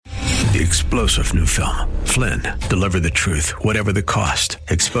The explosive new film, Flynn, deliver the truth, whatever the cost,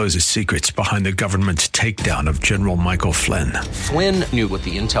 exposes secrets behind the government's takedown of General Michael Flynn. Flynn knew what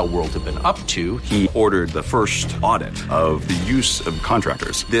the intel world had been up to. He ordered the first audit of the use of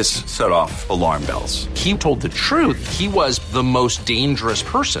contractors. This set off alarm bells. He told the truth. He was the most dangerous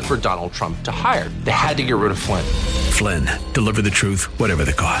person for Donald Trump to hire. They had to get rid of Flynn. Flynn, deliver the truth, whatever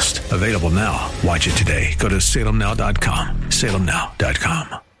the cost. Available now. Watch it today. Go to salemnow.com.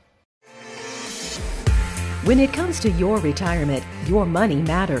 salemnow.com. When it comes to your retirement, your money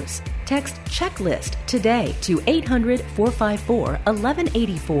matters. Text CHECKLIST today to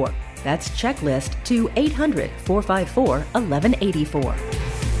 800-454-1184. That's CHECKLIST to 800-454-1184.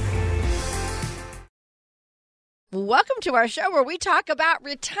 Welcome to our show where we talk about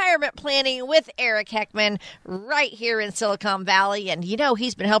retirement planning with Eric Heckman right here in Silicon Valley. And you know,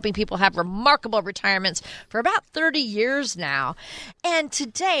 he's been helping people have remarkable retirements for about 30 years now. And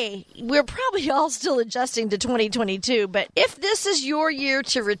today, we're probably all still adjusting to 2022. But if this is your year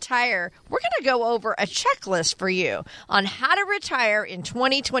to retire, we're going to go over a checklist for you on how to retire in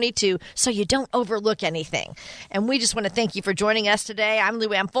 2022 so you don't overlook anything. And we just want to thank you for joining us today. I'm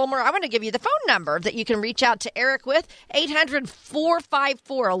Lou Ann Fulmer. I want to give you the phone number that you can reach out to Eric with,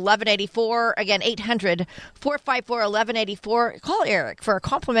 800-454-1184. Again, 800-454-1184. Call Eric for a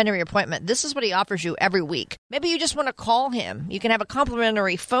complimentary appointment. This is what he offers you every week. Maybe you just want to call him. You can have a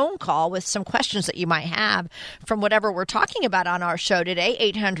complimentary phone call with some questions that you might have from whatever we're talking about on our show today,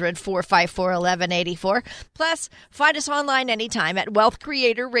 800-454-1184. Plus, find us online anytime at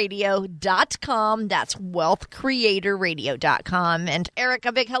wealthcreatorradio.com. That's wealthcreatorradio.com. And Eric,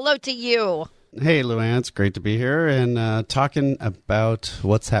 a big hello to you. Hey, Luann, it's great to be here and talking about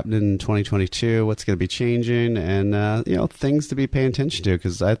what's happening in 2022, what's going to be changing, and things to be paying attention to,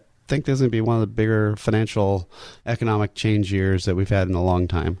 because I think this is going to be one of the bigger financial economic change years that we've had in a long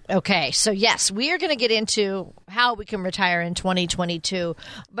time. Okay, so yes, we are going to get into how we can retire in 2022,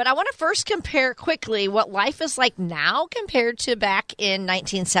 but I want to first compare quickly what life is like now compared to back in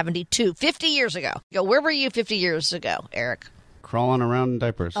 1972, 50 years ago. Where were you 50 years ago, Eric? Crawling around in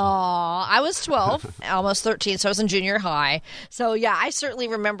diapers. Oh, I was 12, almost 13, so I was in junior high. So, yeah, I certainly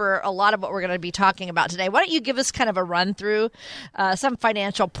remember a lot of what we're going to be talking about today. Why don't you give us kind of a run through some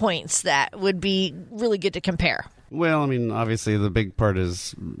financial points that would be really good to compare? Well, I mean, obviously the big part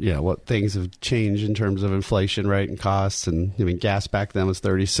is, what things have changed in terms of inflation, right, and costs. And, I mean, gas back then was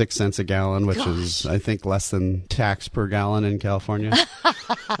 36 cents a gallon, which is, I think, less than tax per gallon in California.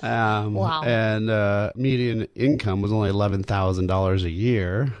 Wow. And median income was only $11,000 a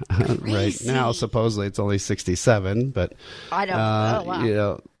year. Right now, supposedly it's only 67, but I don't know.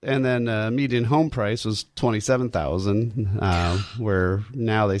 Wow. And then median home price was $27,000, where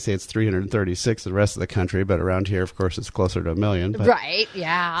now they say it's $336 in the rest of the country, but around here, of course, it's closer to $1 million. But, right?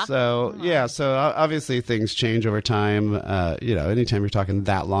 Yeah. So so obviously things change over time. Anytime you're talking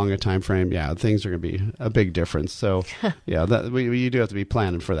that long a time frame, things are going to be a big difference. So you do have to be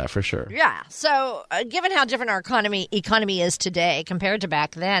planning for that for sure. Yeah. So given how different our economy is today compared to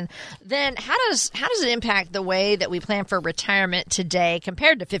back then how does it impact the way that we plan for retirement today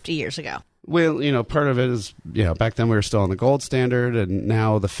compared to 50 years ago? Well, part of it is, back then we were still on the gold standard, and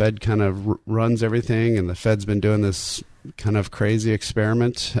now the Fed kind of runs everything, and the Fed's been doing this kind of crazy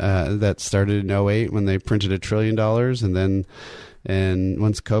experiment that started in 2008 when they printed $1 trillion, and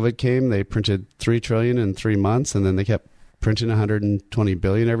once COVID came, they printed $3 trillion in 3 months, and then they kept printing $120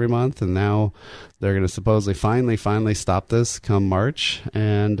 billion every month, and now they're going to supposedly finally stop this come March,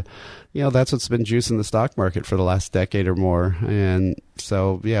 and that's what's been juicing the stock market for the last decade or more. And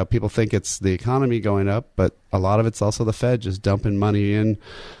so, people think it's the economy going up, but a lot of it's also the Fed just dumping money in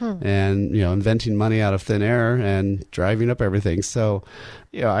and, inventing money out of thin air and driving up everything. So,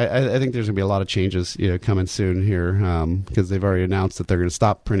 I think there's going to be a lot of changes, coming soon here because they've already announced that they're going to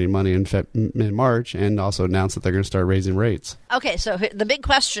stop printing money in March and also announced that they're going to start raising rates. Okay, so the big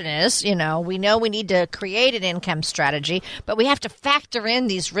question is, we know we need to create an income strategy, but we have to factor in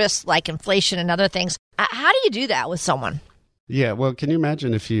these risks like inflation and other things. How do you do that with someone? Yeah, well, can you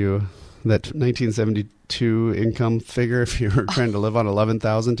imagine that 1972 income figure if you were trying to live on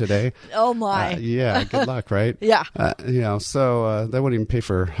 $11,000 today? Oh my! Good luck, right? Yeah. So that wouldn't even pay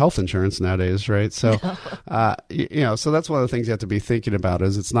for health insurance nowadays, right? So, so that's one of the things you have to be thinking about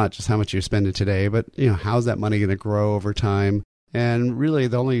is it's not just how much you're spending today, but how's that money going to grow over time? And really,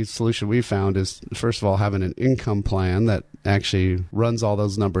 the only solution we found is, first of all, having an income plan that actually runs all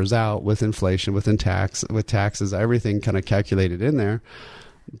those numbers out with inflation, with taxes, everything kind of calculated in there.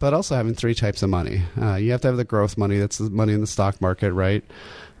 But also having three types of money. You have to have the growth money. That's the money in the stock market, right?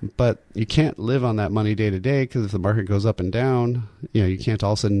 but you can't live on that money day to day, because if the market goes up and down, you can't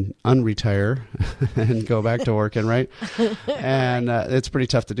all of a sudden unretire and go back to working, right? And it's pretty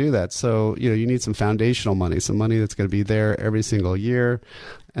tough to do that. So, you need some foundational money, some money that's going to be there every single year.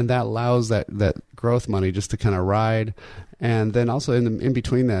 And that allows that growth money just to kind of ride. And then also in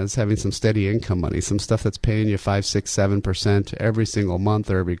between that is having some steady income money, some stuff that's paying you 5, 6, 7% every single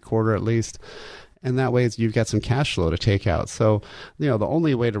month or every quarter at least. And that way you've got some cash flow to take out. So, the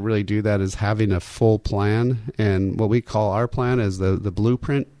only way to really do that is having a full plan. And what we call our plan is the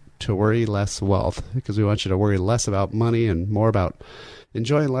blueprint to worry less wealth, because we want you to worry less about money and more about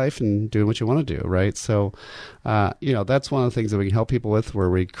enjoying life and doing what you want to do, right? So, that's one of the things that we can help people with,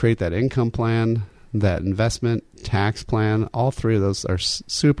 where we create that income plan, that investment tax plan. All three of those are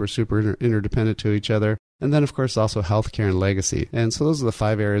super, super interdependent to each other. And then, of course, also healthcare and legacy. And so those are the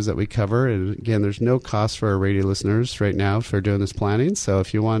 5 areas that we cover. And again, there's no cost for our radio listeners right now for doing this planning. So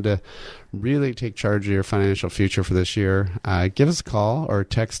if you wanted to really take charge of your financial future for this year, give us a call or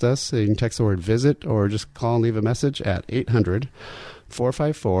text us. You can text the word VISIT, or just call and leave a message at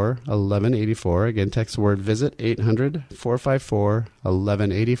 800-454-1184. Again, text the word VISIT,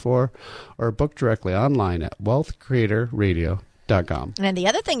 800-454-1184, or book directly online at wealthcreatorradio.com. And the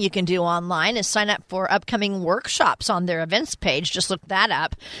other thing you can do online is sign up for upcoming workshops on their events page. Just look that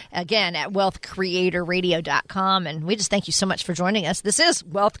up, again, at wealthcreatorradio.com. And we just thank you so much for joining us. This is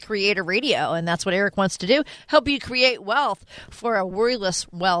Wealth Creator Radio, and that's what Eric wants to do, help you create wealth for a worryless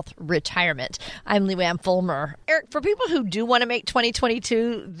wealth retirement. I'm Leanne Fulmer. Eric, for people who do want to make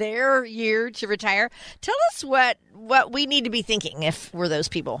 2022 their year to retire, tell us what we need to be thinking if we're those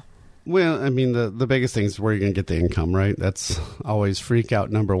people. Well, I mean, the biggest thing is where you're going to get the income, right? That's always freak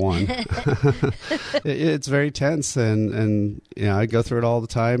out number one. It's very tense, and I go through it all the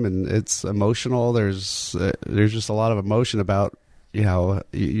time, and it's emotional. There's just a lot of emotion about, you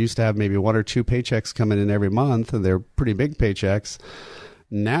used to have maybe 1 or 2 paychecks coming in every month, and they're pretty big paychecks.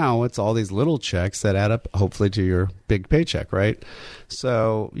 Now it's all these little checks that add up, hopefully, to your big paycheck, right?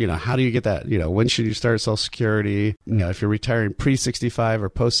 So, how do you get that? When should you start Social Security? If you're retiring pre-65 or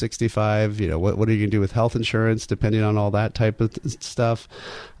post-65, what are you going to do with health insurance, depending on all that type of stuff?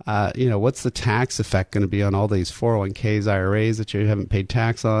 What's the tax effect going to be on all these 401ks, IRAs that you haven't paid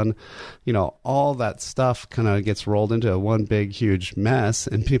tax on? All that stuff kind of gets rolled into one big, huge mess,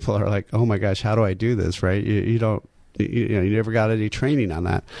 and people are like, oh my gosh, how do I do this, right? You don't. You never got any training on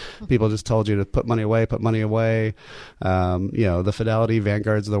that. People just told you to put money away. The Fidelity,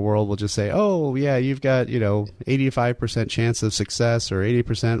 Vanguards of the world will just say, oh, yeah, you've got, 85% chance of success or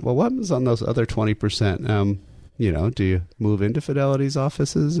 80%. Well, what happens on those other 20%? Do you move into Fidelity's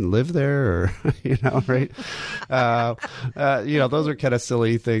offices and live there, or, right? Those are kind of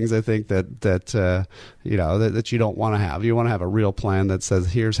silly things, I think, that you don't want to have. You want to have a real plan that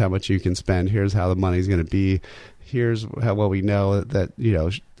says, here's how much you can spend. Here's how the money's going to be. Here's how well we know that,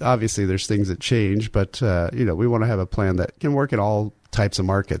 obviously there's things that change, but, we want to have a plan that can work in all types of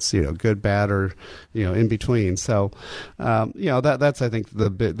markets, good, bad, or, in between. So, that's, I think, the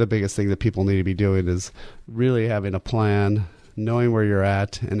biggest thing that people need to be doing is really having a plan, knowing where you're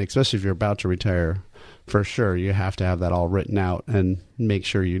at, and especially if you're about to retire, for sure, you have to have that all written out and make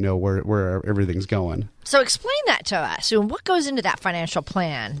sure you know where everything's going. So explain that to us. What goes into that financial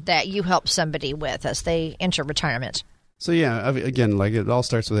plan that you help somebody with as they enter retirement? So, yeah, again, like it all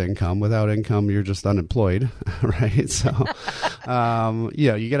starts with income. Without income, you're just unemployed, right? So,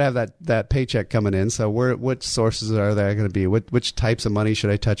 you got to have that paycheck coming in. So which sources are there going to be? Which types of money should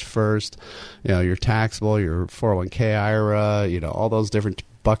I touch first? Your taxable, your 401k, IRA, all those different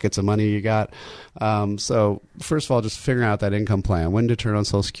buckets of money you got. So first of all, just figuring out that income plan, when to turn on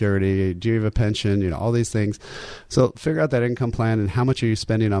Social Security, do you have a pension, all these things. So figure out that income plan and how much are you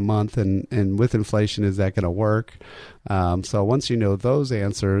spending a month, and with inflation, is that going to work? So once you know those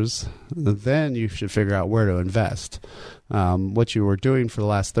answers, then you should figure out where to invest. What you were doing for the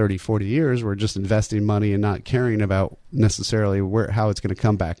last 30, 40 years were just investing money and not caring about necessarily how it's going to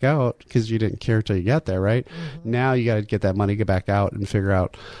come back out, because you didn't care till you got there, right? Mm-hmm. Now you got to get that money, get back out, and figure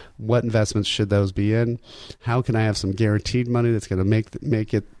out what investments should those be in. How can I have some guaranteed money that's going to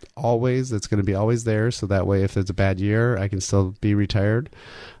make it that's going to be always there, so that way if it's a bad year, I can still be retired.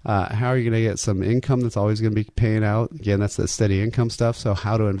 How are you going to get some income that's always going to be paying out? Again, that's the steady income stuff. So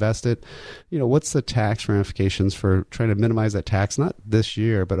how to invest it? What's the tax ramifications for trying to minimize that tax, not this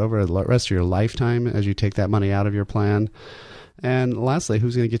year, but over the rest of your lifetime as you take that money out of your plan? And lastly,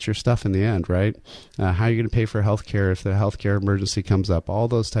 who's going to get your stuff in the end, right? How are you going to pay for healthcare if the healthcare emergency comes up? All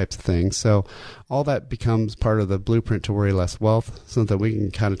those types of things. So all that becomes part of the blueprint to worry less wealth, so that we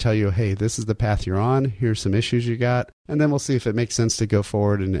can kind of tell you, hey, this is the path you're on. Here's some issues you got. And then we'll see if it makes sense to go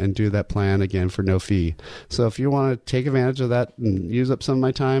forward and do that plan again for no fee. So if you want to take advantage of that and use up some of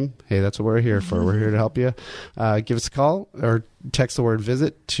my time, hey, that's what we're here for. We're here to help you. Give us a call or text the word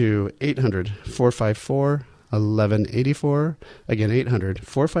visit to 800-454-1184. Again,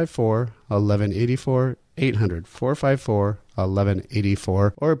 800-454-1184.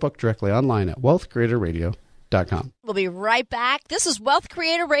 800-454-1184. Or book directly online at wealthcreatorradio.com. We'll be right back. This is Wealth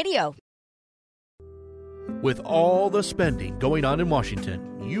Creator Radio. With all the spending going on in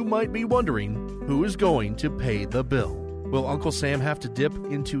Washington, you might be wondering who is going to pay the bill. Will Uncle Sam have to dip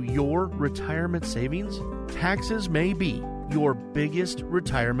into your retirement savings? Taxes may be your biggest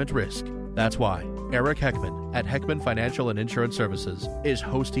retirement risk. That's why Eric Heckman at Heckman Financial and Insurance Services is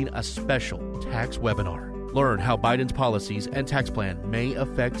hosting a special tax webinar. Learn how Biden's policies and tax plan may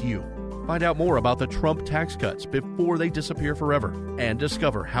affect you. Find out more about the Trump tax cuts before they disappear forever, and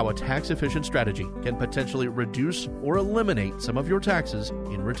discover how a tax-efficient strategy can potentially reduce or eliminate some of your taxes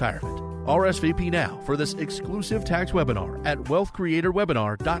in retirement. RSVP now for this exclusive tax webinar at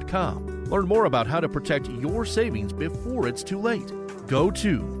wealthcreatorwebinar.com. Learn more about how to protect your savings before it's too late. Go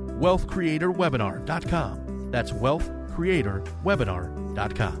to wealthcreatorwebinar.com. That's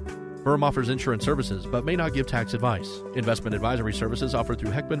wealthcreatorwebinar.com. Firm offers insurance services but may not give tax advice. Investment advisory services offered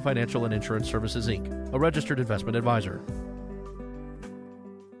through Heckman Financial and Insurance Services, Inc., a registered investment advisor.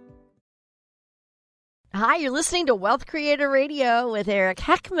 Hi, you're listening to Wealth Creator Radio with Eric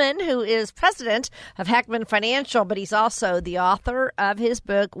Heckman, who is president of Heckman Financial, but he's also the author of his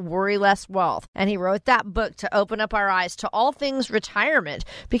book, Worry Less Wealth. And he wrote that book to open up our eyes to all things retirement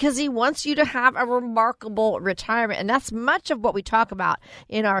because he wants you to have a remarkable retirement. And that's much of what we talk about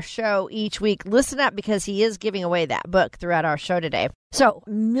in our show each week. Listen up because he is giving away that book throughout our show today. So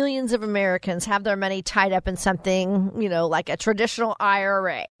millions of Americans have their money tied up in something, like a traditional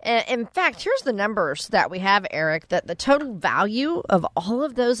IRA. In fact, here's the numbers that we have, Eric, that the total value of all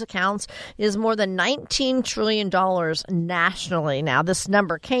of those accounts is more than $19 trillion nationally. Now, this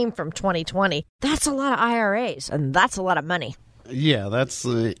number came from 2020. That's a lot of IRAs, and that's a lot of money. Yeah, that's,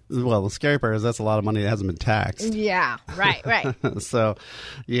 the scary part is that's a lot of money that hasn't been taxed. Yeah, right. So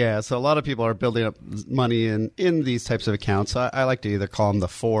a lot of people are building up money in these types of accounts. I like to either call them the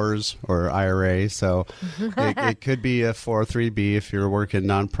fours or IRA. So it could be a 403B if you're working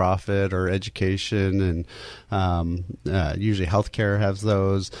nonprofit or education, and usually healthcare has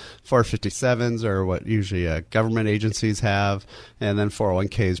those. 457s are what usually government agencies have, and then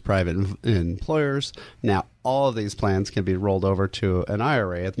 401ks, private employers. Now, all of these plans can be rolled over to an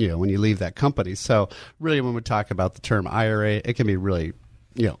IRA, when you leave that company. So really, when we talk about the term IRA, it can be really,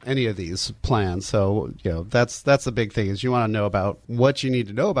 any of these plans. So, that's the big thing is you want to know about what you need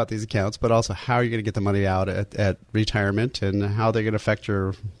to know about these accounts, but also how you're going to get the money out at retirement and how they're going to affect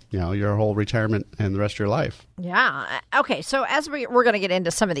your whole retirement and the rest of your life. Yeah. Okay. So as we're going to get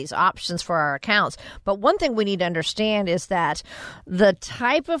into some of these options for our accounts, but one thing we need to understand is that the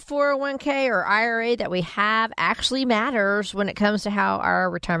type of 401k or IRA that we have actually matters when it comes to how our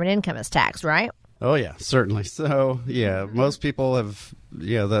retirement income is taxed, right? Oh, yeah, certainly. So, most people have,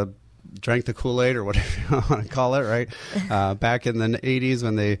 drank the Kool-Aid or whatever you want to call it, right? Back in the 80s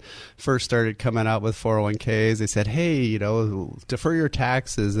when they first started coming out with 401ks, they said, hey, defer your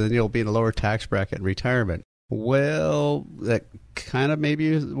taxes and you'll be in a lower tax bracket in retirement. Well, that kind of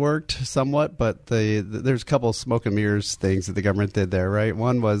maybe worked somewhat, but there's a couple of smoke and mirrors things that the government did there, right?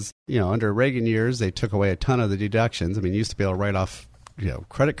 One was, under Reagan years, they took away a ton of the deductions. I mean, you used to be able to write off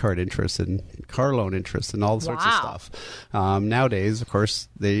credit card interest and car loan interest and all sorts of stuff. Nowadays, of course,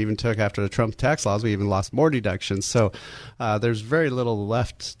 they even took after the Trump tax laws, we even lost more deductions. So there's very little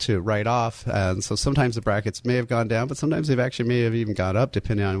left to write off. And so sometimes the brackets may have gone down, but sometimes they've actually may have even gone up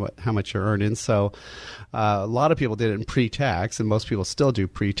depending on how much you're earning. So a lot of people did it in pre-tax, and most people still do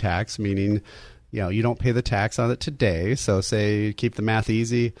pre-tax, meaning you don't pay the tax on it today. So say, keep the math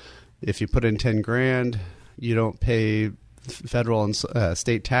easy. If you put in $10,000, you don't pay federal and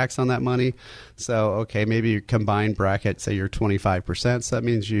state tax on that money. So, okay, maybe your combined bracket, say you're 25%. So that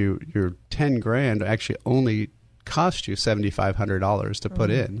means your $10,000 actually only cost you $7,500 to put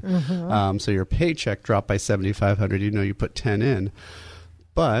in. Mm-hmm. So your paycheck dropped by $7,500. You put 10 in,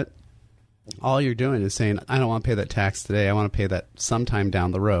 but all you're doing is saying, I don't want to pay that tax today. I want to pay that sometime down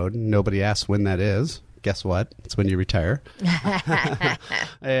the road. Nobody asks when that is. Guess what? It's when you retire.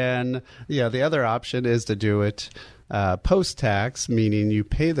 And the other option is to do it post-tax, meaning you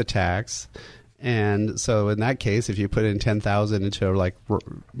pay the tax And so in that case, if you put in $10,000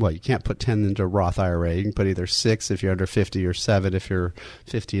 into you can't put 10 into a Roth IRA. You can put either 6 if you're under 50 or 7 if you're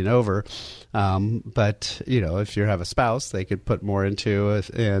 50 and over. But, if you have a spouse, they could put more into it.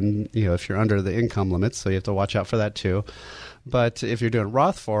 And, if you're under the income limits, so you have to watch out for that too. But if you're doing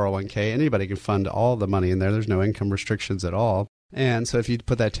Roth 401k, anybody can fund all the money in there. There's no income restrictions at all. And so if you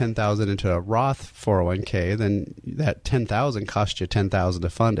put that $10,000 into a Roth 401k, then that $10,000 cost you $10,000 to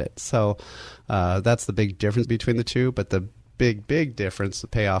fund it. So that's the big difference between the two. But the big difference, the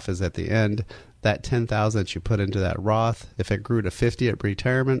payoff is at the end. That $10,000 that you put into that Roth, if it grew to 50 at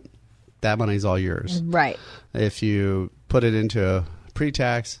retirement, that money's all yours. Right. If you put it into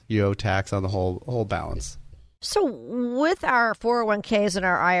pre-tax, you owe tax on the whole balance. So with our 401ks and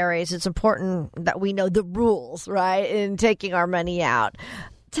our IRAs, it's important that we know the rules, right, in taking our money out.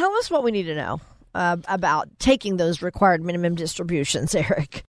 Tell us what we need to know about taking those required minimum distributions,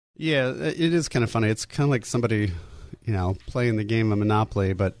 Eric. Yeah, it is kind of funny. It's kind of like somebody, playing the game of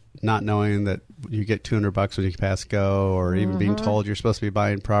Monopoly, but not knowing that you get $200 when you pass go, or even being told you're supposed to be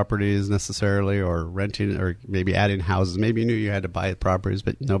buying properties necessarily, or renting, or maybe adding houses. Maybe you knew you had to buy properties,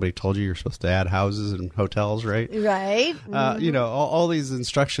 but nobody told you you're supposed to add houses and hotels, right? Right. All these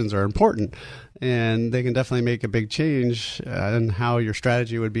instructions are important, and they can definitely make a big change in how your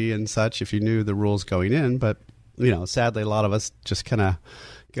strategy would be and such if you knew the rules going in. But, sadly, a lot of us just kind of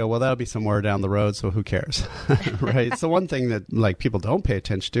go, well, that'll be somewhere down the road, so who cares, right? So one thing that people don't pay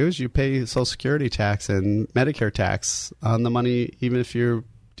attention to is you pay Social Security tax and Medicare tax on the money, even if you're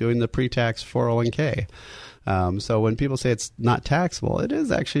doing the pre-tax 401k. So when people say it's not taxable, it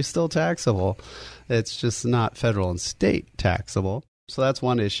is actually still taxable. It's just not federal and state taxable. So that's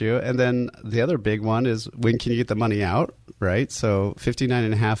one issue. And then the other big one is, when can you get the money out, right? So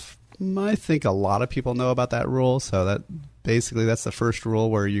 59.5, I think a lot of people know about that rule. So that basically that's the first rule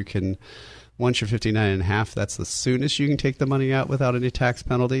where you can, once you're 59.5, that's the soonest you can take the money out without any tax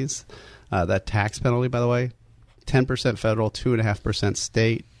penalties. That tax penalty, by the way, 10% federal, 2.5%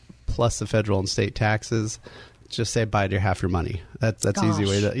 state, plus the federal and state taxes. Just say bye to half your money. That's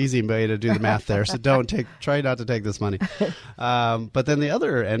easy way to do the math there. So try not to take this money. But then the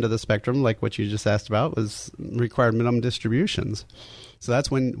other end of the spectrum, like what you just asked about, was required minimum distributions. So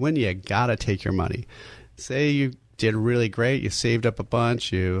that's when you gotta take your money. Say you did really great, you saved up a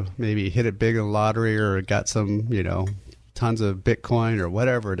bunch, you maybe hit it big in the lottery, or got some, tons of Bitcoin or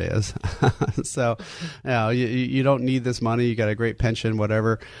whatever it is. So you don't need this money. You got a great pension,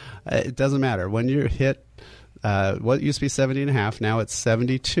 whatever. It doesn't matter. When you hit what used to be 70.5, now it's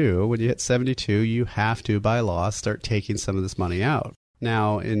 72. When you hit 72, you have to, by law, start taking some of this money out.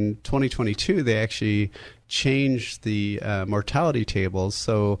 Now, in 2022, they actually changed the mortality tables.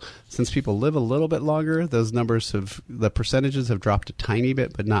 So since people live a little bit longer, those numbers the percentages have dropped a tiny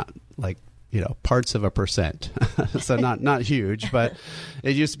bit, but not like, parts of a percent. So not huge, but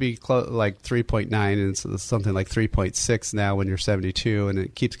it used to be like 3.9, and so something like 3.6 now when you're 72, and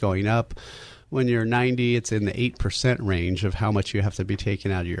it keeps going up. When you're 90, it's in the 8% range of how much you have to be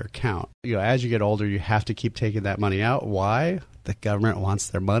taken out of your account. As you get older, you have to keep taking that money out. Why? The government wants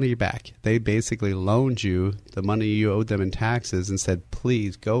their money back. They basically loaned you the money you owed them in taxes and said,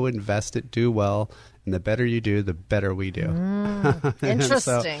 please go invest it, do well. And the better you do, the better we do.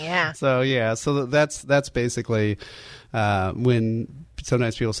 Interesting, yeah. So that's basically when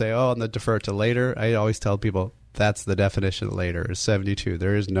sometimes people say, oh, and the defer it to later. I always tell people, that's the definition of later, is 72.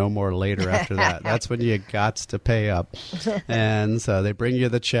 There is no more later after that. That's when you got to pay up. And so they bring you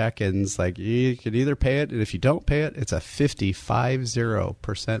the check, and it's like, you can either pay it, and if you don't pay it, it's a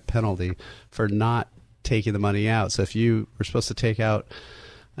 50% penalty for not taking the money out. So if you were supposed to take out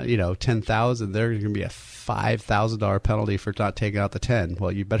 $10,000, there's going to be a $5,000 penalty for not taking out the 10.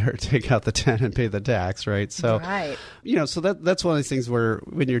 Well, you better take out the 10 and pay the tax, right? So, right. So that's one of these things where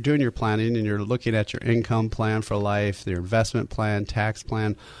when you're doing your planning and you're looking at your income plan for life, your investment plan, tax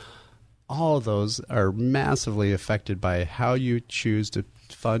plan, all of those are massively affected by how you choose to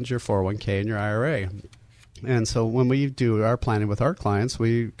fund your 401k and your IRA. And so when we do our planning with our clients,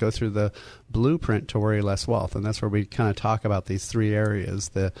 we go through the blueprint to worry less wealth. And that's where we kind of talk about these three areas,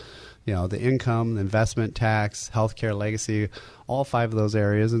 the income, the investment, tax, healthcare, legacy, all 5 of those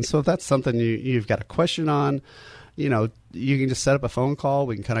areas. And so if that's something you've got a question on, you can just set up a phone call.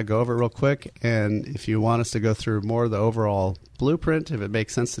 We can kind of go over it real quick. And if you want us to go through more of the overall blueprint, if it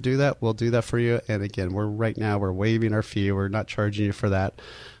makes sense to do that, we'll do that for you. And again, we're waiving our fee. We're not charging you for that.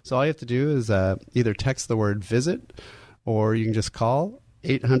 So all you have to do is either text the word visit, or you can just call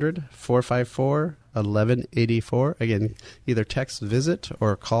 800-454-1184. Again, either text visit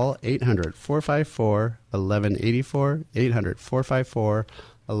or call 800-454-1184,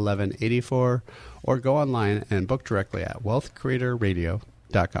 1184, or go online and book directly at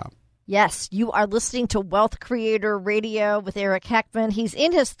wealthcreatorradio.com. Yes, you are listening to Wealth Creator Radio with Eric Heckman. He's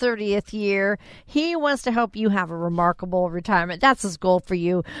in his 30th year. He wants to help you have a remarkable retirement. That's his goal for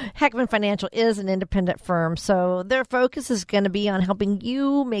you. Heckman Financial is an independent firm, so their focus is going to be on helping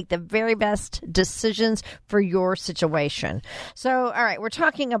you make the very best decisions for your situation. So, all right, we're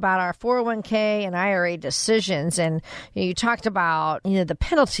talking about our 401k and IRA decisions, and you talked about the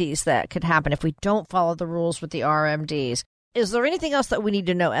penalties that could happen if we don't follow the rules with the RMDs. Is there anything else that we need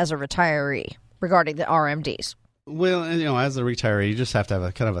to know as a retiree regarding the RMDs? Well, as a retiree, you just have to have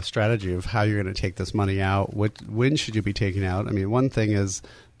a kind of a strategy of how you're going to take this money out. When should you be taking out? I mean, one thing is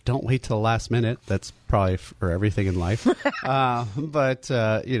don't wait till the last minute. That's probably for everything in life. But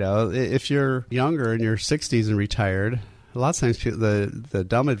if you're younger, in your 60s and retired, a lot of times the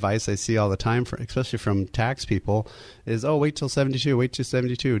dumb advice I see all the time, especially from tax people, is, wait till 72, wait till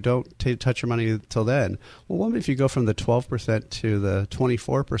 72. Don't touch your money till then. Well, what if you go from the 12% to the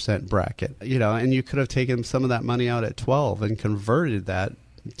 24% bracket? And you could have taken some of that money out at 12 and converted that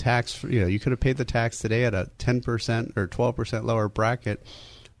tax. You could have paid the tax today at a 10% or 12% lower bracket,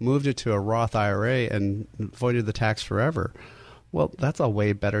 moved it to a Roth IRA, and avoided the tax forever. Well, that's a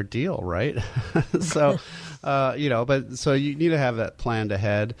way better deal, right? So, so you need to have that planned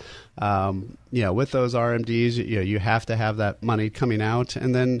ahead. With those RMDs, you have to have that money coming out.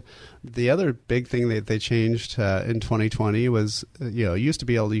 And then the other big thing that they changed in 2020 was, it used to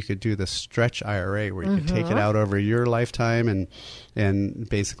be you could do the stretch IRA where you could take it out over your lifetime and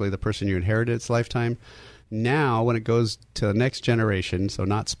basically the person you inherited's lifetime. Now, when it goes to the next generation, so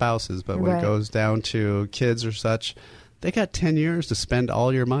not spouses, but when it goes down to kids or such, they got 10 years to spend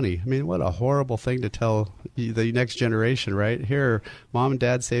all your money. I mean, what a horrible thing to tell the next generation, right? Here, mom and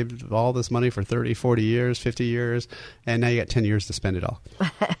dad saved all this money for 30, 40 years, 50 years, and now you got 10 years to spend it all.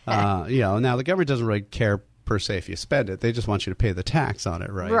 Now the government doesn't really care per se if you spend it. They just want you to pay the tax on it,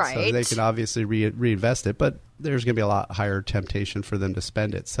 right? So they can obviously reinvest it, but there's going to be a lot higher temptation for them to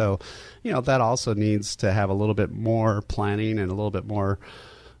spend it. So, that also needs to have a little bit more planning and a little bit more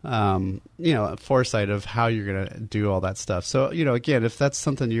foresight of how you're going to do all that stuff. So, again, if that's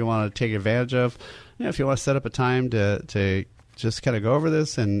something you want to take advantage of, if you want to set up a time to just kind of go over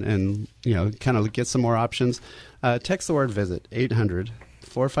this and kind of get some more options, text the word VISIT,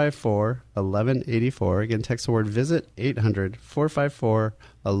 800-454-1184. Again, text the word VISIT,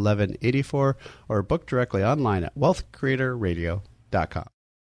 800-454-1184, or book directly online at wealthcreatorradio.com.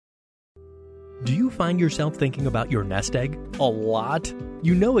 Do you find yourself thinking about your nest egg a lot?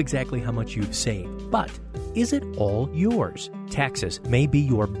 You know exactly how much you've saved, but is it all yours? Taxes may be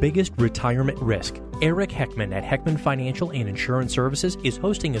your biggest retirement risk. Eric Heckman at Heckman Financial and Insurance Services is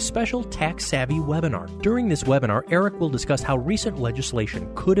hosting a special tax-savvy webinar. During this webinar, Eric will discuss how recent legislation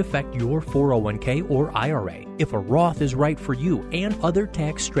could affect your 401k or IRA, if a Roth is right for you, and other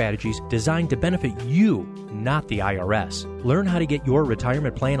tax strategies designed to benefit you, not the IRS. Learn how to get your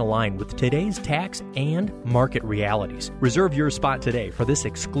retirement plan aligned with today's tax and market realities. Reserve your spot today for this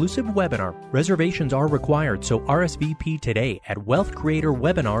exclusive webinar. Reservations are required, so RSVP today at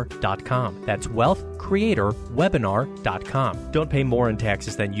wealthcreatorwebinar.com. That's wealthcreatorwebinar.com. Don't pay more in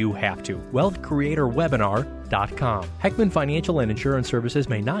taxes than you have to. wealthcreatorwebinar.com. Heckman Financial and Insurance Services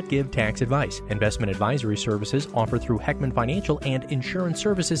may not give tax advice. Investment advisory services offered through Heckman Financial and Insurance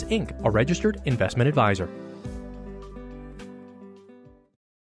Services, Inc., a registered investment advisor.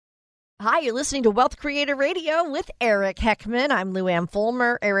 Hi, you're listening to Wealth Creator Radio with Eric Heckman. I'm Lou Ann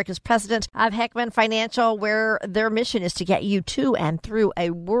Fulmer. Eric is president of Heckman Financial, where their mission is to get you to and through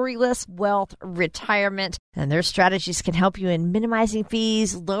a worryless wealth retirement. And their strategies can help you in minimizing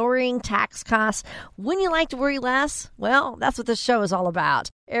fees, lowering tax costs. Wouldn't you like to worry less? Well, that's what this show is all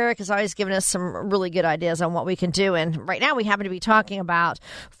about. Eric has always given us some really good ideas on what we can do. And right now we happen to be talking about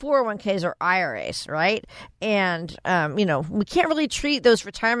 401ks or IRAs, right? And, we can't really treat those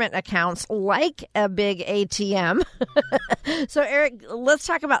retirement accounts like a big ATM. So, Eric, let's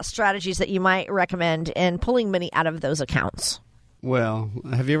talk about strategies that you might recommend in pulling money out of those accounts. Well,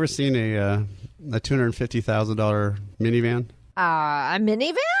 have you ever seen a $250,000 minivan? A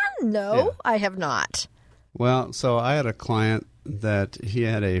minivan? No, Yeah. I have not. Well, so I had a client that he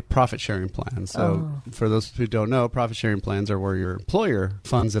had a profit-sharing plan. So for those who don't know, profit-sharing plans are where your employer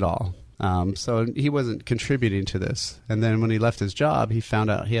funds it all. So he wasn't contributing to this. And then when he left his job, he found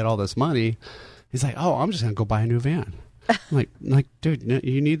out he had all this money. He's like, I'm just going to go buy a new van. I'm like, dude, no,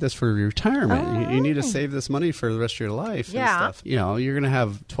 you need this for your retirement. You need to save this money for the rest of your life and stuff. You know, you're going to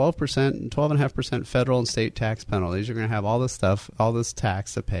have 12%, 12.5% federal and state tax penalties. You're going to have all this stuff, all this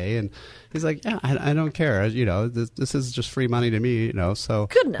tax to pay. And he's like, yeah, I don't care. You know, this is just free money to me, you know, so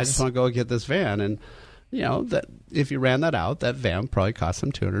I just want to go get this van. And, you know, that if you ran that out, that van probably cost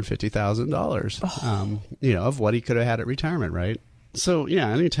him $250,000, you know, of what he could have had at retirement, right? So, yeah,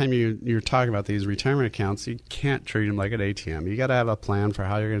 anytime you're talking about these retirement accounts, you can't treat them like an ATM. You got to have a plan for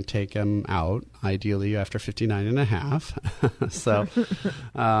how you're going to take them out, ideally after 59 and a half. So,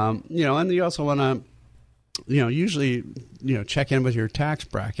 you know, and you also want to, you know, usually, you know, check in with your tax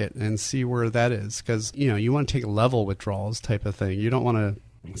bracket and see where that is, because, you know, you want to take level withdrawals type of thing. You don't want to,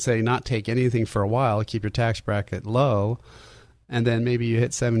 say, not take anything for a while, keep your tax bracket low, and then maybe you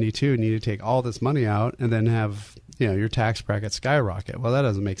hit 72 and you need to take all this money out and then have, you know, your tax bracket skyrocket. Well, that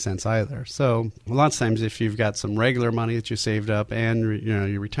doesn't make sense either. So a lot of times if you've got some regular money that you saved up and, you know,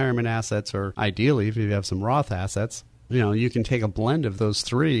 your retirement assets, or ideally if you have some Roth assets, you know, you can take a blend of those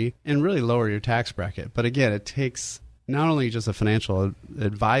three and really lower your tax bracket. But again, it takes not only just a financial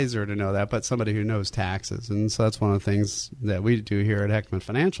advisor to know that, but somebody who knows taxes. And so that's one of the things that we do here at Heckman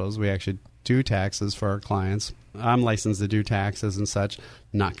Financials. We actually do taxes for our clients. I'm licensed to do taxes and such,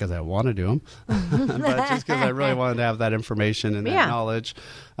 not because I want to do them, but just because I really wanted to have that information and that knowledge.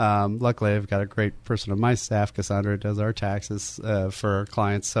 Luckily, I've got a great person on my staff, Cassandra, who does our taxes for our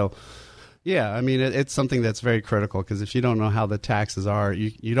clients. So, yeah, I mean, it's something that's very critical, because if you don't know how the taxes are,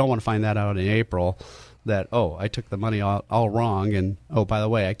 you don't want to find that out in April, that, oh, I took the money all wrong, and, oh, by the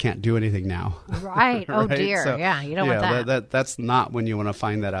way, I can't do anything now. Right. Oh, right? Dear. So, yeah, you don't want that. That's not when you want to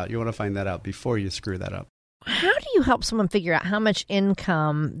find that out. You want to find that out before you screw that up. How do you help someone figure out how much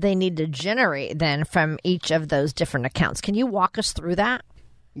income they need to generate then from each of those different accounts? Can you walk us through that?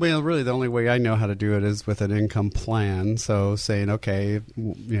 Well, really, the only way I know how to do it is with an income plan. So saying, okay,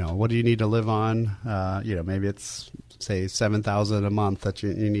 you know, what do you need to live on? You know, maybe it's, say, $7,000 a month that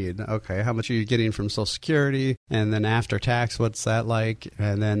you need. Okay, how much are you getting from Social Security? And then after tax, what's that like?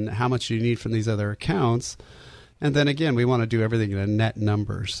 And then how much do you need from these other accounts? And then again, we want to do everything in a net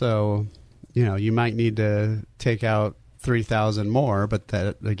number. So, you know, you might need to take out $3,000 more, but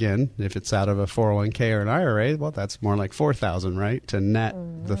that, again, if it's out of a 401k or an IRA, well, that's more like $4,000, right, to net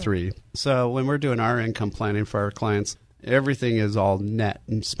the three. So when we're doing our income planning for our clients, everything is all net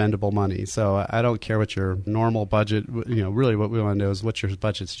and spendable money. So I don't care what your normal budget, you know, really what we want to know is what your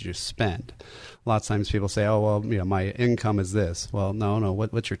budgets you spend. A lot of times people say, oh, well, you know, my income is this. Well, no,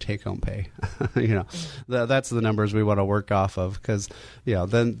 what's your take-home pay? You know, that's the numbers we want to work off of, because, you know,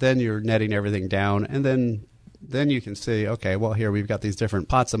 then you're netting everything down, and then you can say, okay, well, here we've got these different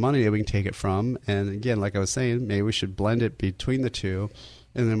pots of money that we can take it from. And again, like I was saying, maybe we should blend it between the two,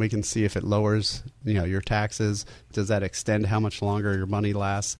 and then we can see if it lowers, you know, your taxes. Does that extend how much longer your money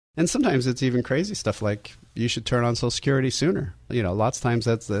lasts? And sometimes it's even crazy stuff like you should turn on Social Security sooner. You know, lots of times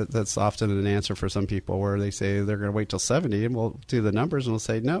that's often an answer for some people, where they say they're going to wait till 70, and we'll do the numbers and we'll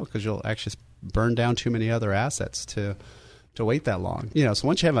say no, because you'll actually burn down too many other assets to wait that long. You know, so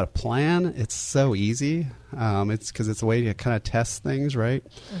once you have a plan, it's so easy. It's because it's a way to kind of test things, right?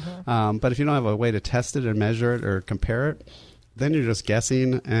 Mm-hmm. But if you don't have a way to test it and measure it or compare it, then you're just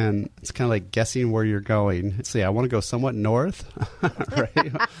guessing, and it's kind of like guessing where you're going. So, yeah, I want to go somewhat north,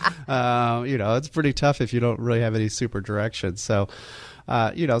 right? You know, it's pretty tough if you don't really have any super direction. So,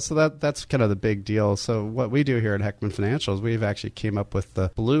 you know, so that's kind of the big deal. So what we do here at Heckman Financials, we've actually came up with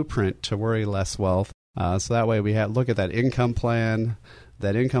the blueprint to worry less wealth. So that way we look at that income plan.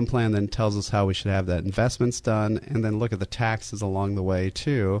 That income plan then tells us how we should have that investments done, and then look at the taxes along the way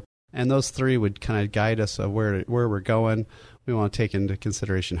too. And those three would kind of guide us of where we're going. We want to take into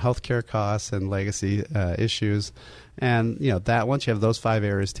consideration healthcare costs and legacy issues. And, you know, that once you have those 5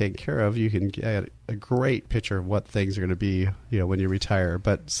 areas taken care of, you can get a great picture of what things are going to be, you know, when you retire.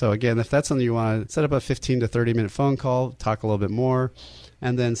 But so again, if that's something you want to set up a 15 to 30 minute phone call, talk a little bit more,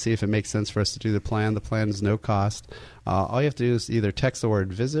 and then see if it makes sense for us to do the plan. The plan is no cost. All you have to do is either text the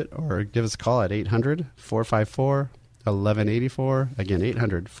word visit or give us a call at 800-454-1184. Again,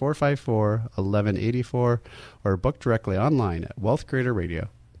 800-454-1184, or book directly online at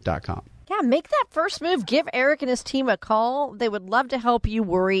wealthcreatorradio.com. Yeah, make that first move. Give Eric and his team a call. They would love to help you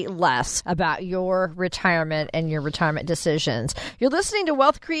worry less about your retirement and your retirement decisions. You're listening to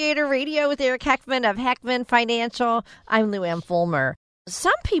Wealth Creator Radio with Eric Heckman of Heckman Financial. I'm Lou Ann Fulmer.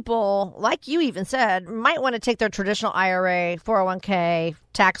 Some people, like you even said, might want to take their traditional IRA, 401k,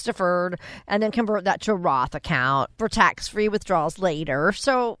 tax deferred, and then convert that to a Roth account for tax-free withdrawals later.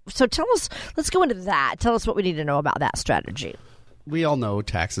 So tell us, let's go into that. Tell us what we need to know about that strategy. we all know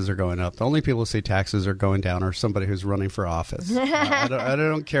taxes are going up. The only people who say taxes are going down are somebody who's running for office. I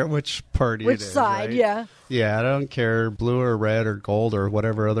don't care which party it is. Which side, right? yeah. Yeah, I don't care blue or red or gold or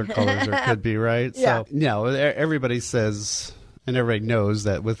whatever other colors there could be, right? Yeah. So, everybody says, and everybody knows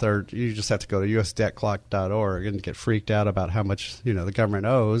that you just have to go to usdebtclock.org and get freaked out about how much, the government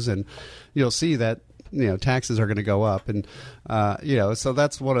owes, and you'll see that taxes are going to go up. And, so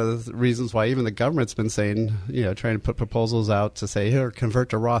that's one of the reasons why even the government's been saying, trying to put proposals out to say, here,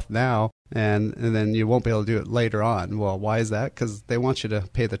 convert to Roth now, and then you won't be able to do it later on. Well, why is that? Because they want you to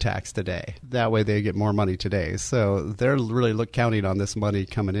pay the tax today. That way they get more money today. So they're really counting on this money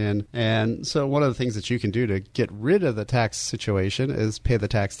coming in. And so one of the things that you can do to get rid of the tax situation is pay the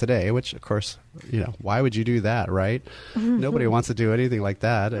tax today, which, of course, why would you do that, right? Nobody wants to do anything like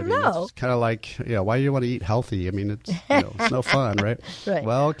that. I mean, it's kind of like, why do you want to eat healthy? I mean, it's no fun, right? Right.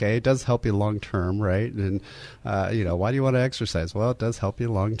 Well, okay, it does help you long term, right? And, why do you want to exercise? Well, it does help you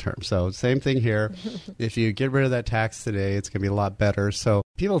long term. So same thing here. If you get rid of that tax today, it's going to be a lot better. So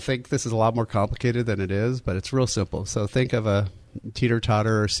people think this is a lot more complicated than it is, but it's real simple. So think of a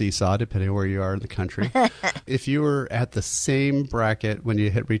teeter-totter or seesaw, depending on where you are in the country. If you were at the same bracket when you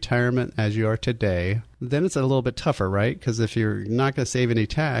hit retirement as you are today, then it's a little bit tougher, right? Because if you're not going to save any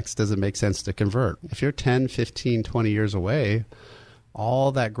tax, does it make sense to convert? If you're 10, 15, 20 years away,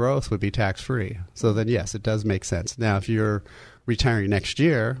 all that growth would be tax-free. So then, yes, it does make sense. Now, if you're retiring next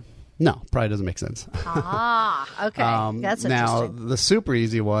year, no, probably doesn't make sense. Okay. That's interesting. Now, the super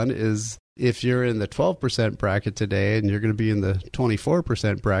easy one is if you're in the 12% bracket today and you're going to be in the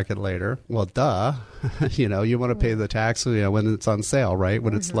 24% bracket later, well, duh, you want to pay the tax when it's on sale, right?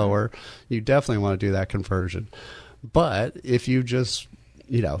 When it's lower, you definitely want to do that conversion. But if you just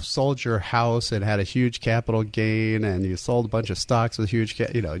sold your house and had a huge capital gain, and you sold a bunch of stocks with huge,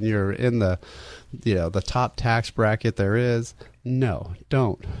 and you're in the, the top tax bracket there is, no,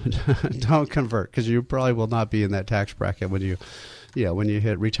 don't convert, because you probably will not be in that tax bracket when you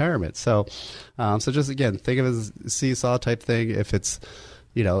hit retirement. So, so just again, think of it as a seesaw type thing. If it's,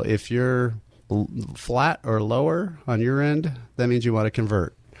 if you're flat or lower on your end, that means you want to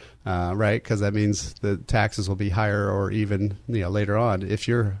convert. Right? Because that means the taxes will be higher, or even later on. If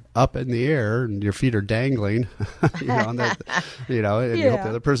you're up in the air and your feet are dangling, on that, and you hope the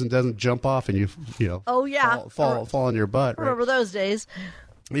other person doesn't jump off and you fall on your butt. Right? Remember those days?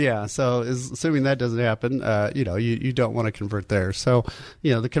 Yeah, so assuming that doesn't happen, you don't want to convert there. So,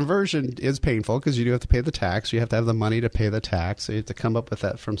 the conversion is painful because you do have to pay the tax. You have to have the money to pay the tax. So you have to come up with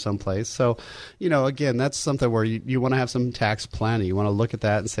that from someplace. So, again, that's something where you want to have some tax planning. You want to look at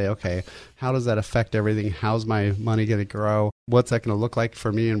that and say, okay, how does that affect everything? How's my money going to grow? What's that going to look like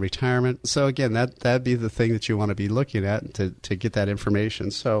for me in retirement? So again, that'd be the thing that you want to be looking at to get that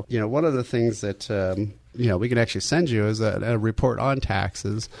information. So, one of the things that we can actually send you is a report on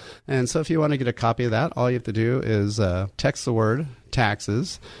taxes. And so if you want to get a copy of that, all you have to do is text the word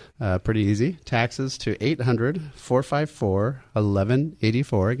taxes, pretty easy, taxes to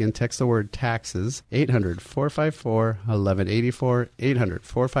 800-454-1184. Again, text the word taxes, 800-454-1184,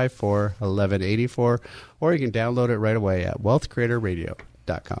 800-454-1184, or you can download it right away at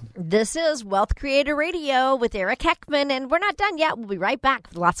wealthcreatorradio.com. This is Wealth Creator Radio with Eric Heckman, and we're not done yet. We'll be right back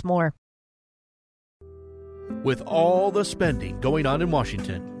with lots more. With all the spending going on in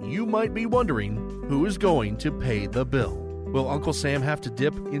Washington, you might be wondering who is going to pay the bill. Will Uncle Sam have to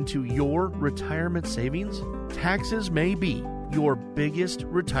dip into your retirement savings? Taxes may be your biggest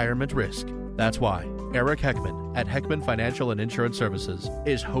retirement risk. That's why Eric Heckman at Heckman Financial and Insurance Services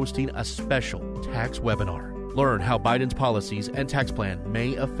is hosting a special tax webinar. Learn how Biden's policies and tax plan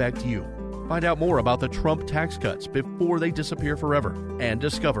may affect you. Find out more about the Trump tax cuts before they disappear forever, and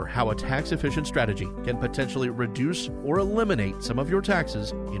discover how a tax-efficient strategy can potentially reduce or eliminate some of your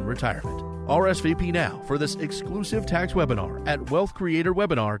taxes in retirement. RSVP now for this exclusive tax webinar at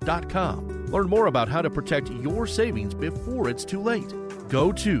wealthcreatorwebinar.com. Learn more about how to protect your savings before it's too late.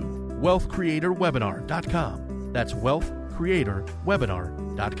 Go to wealthcreatorwebinar.com. That's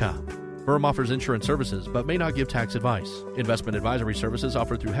wealthcreatorwebinar.com. Firm offers insurance services but may not give tax advice. Investment advisory services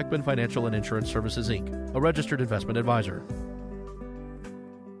offered through Heckman Financial and Insurance Services, Inc., a registered investment advisor.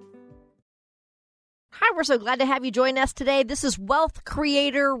 Hi, we're so glad to have you join us today. This is Wealth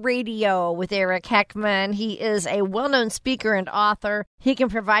Creator Radio with Eric Heckman. He is a well-known speaker and author. He can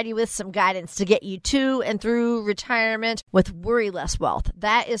provide you with some guidance to get you to and through retirement with worry less wealth.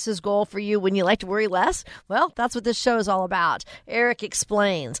 That is his goal for you. When you like to worry less, well, that's what this show is all about. Eric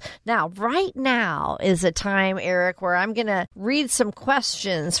explains. Now, right now is a time, Eric, where I'm going to read some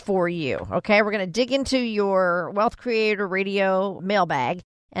questions for you. Okay, we're going to dig into your Wealth Creator Radio mailbag.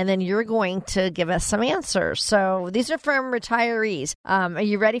 and then you're going to give us some answers. So these are from retirees. Are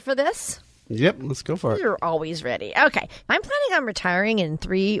you ready for this? Yep, let's go for it. You're always ready. Okay. I'm planning on retiring in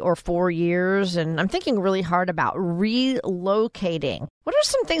 3 or 4 years, and I'm thinking really hard about relocating. What are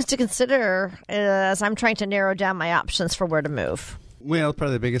some things to consider as I'm trying to narrow down my options for where to move? Well,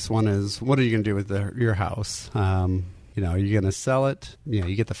 probably the biggest one is, what are you going to do with your house? Are you going to sell it?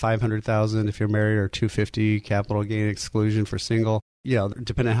 You get the $500,000 if you're married, or $250,000 capital gain exclusion for single.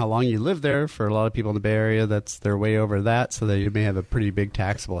 Depending on how long you live there, for a lot of people in the Bay Area, they're way over that, so that you may have a pretty big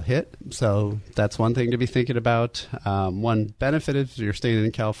taxable hit. So that's one thing to be thinking about. One benefit if you're staying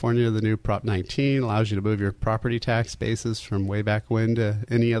in California, the new Prop 19 allows you to move your property tax basis from way back when to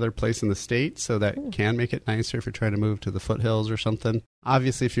any other place in the state, so that can make it nicer if you're trying to move to the foothills or something.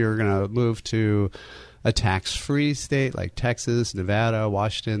 Obviously, if you're going to move to a tax-free state like Texas, Nevada,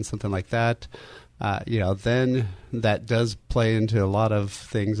 Washington, something like that, then that does play into a lot of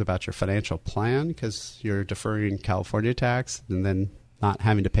things about your financial plan, because you're deferring California tax and then not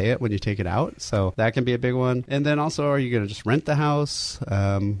having to pay it when you take it out. So that can be a big one. And then also, are you going to just rent the house?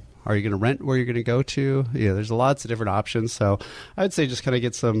 Are you going to rent where you're going to go to? There's lots of different options. So I would say just kind of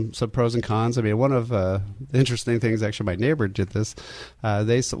get some pros and cons. I mean, one of the interesting things, actually, my neighbor did this.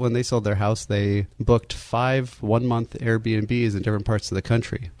 When they sold their house, they booked 5 one-month Airbnbs in different parts of the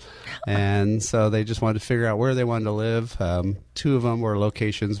country. And so they just wanted to figure out where they wanted to live. 2 of them were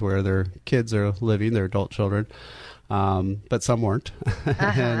locations where their kids are living, their adult children. But some weren't.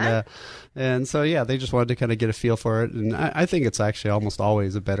 And so, they just wanted to kind of get a feel for it. And I think it's actually almost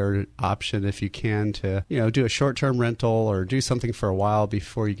always a better option if you can to, do a short-term rental or do something for a while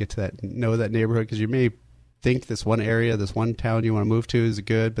before you get to know that neighborhood, because you may think this one area, this one town you want to move to is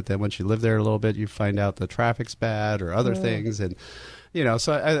good, but then once you live there a little bit, you find out the traffic's bad or other things. And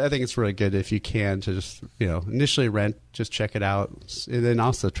so I think it's really good if you can to just, initially rent, just check it out, and then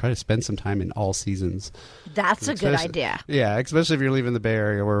also try to spend some time in all seasons. That's a good idea. Yeah, especially if you're leaving the Bay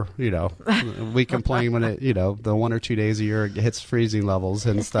Area where, we complain when it, the 1 or 2 days a year it hits freezing levels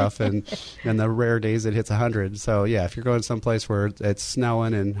and stuff, and the rare days it hits 100. So, if you're going someplace where it's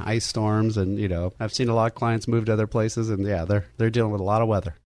snowing and ice storms, and, I've seen a lot of clients move to other places, and, they're dealing with a lot of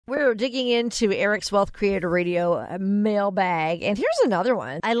weather. We're digging into Eric's Wealth Creator Radio mailbag, and here's another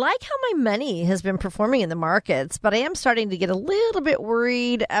one. I like how my money has been performing in the markets, but I am starting to get a little bit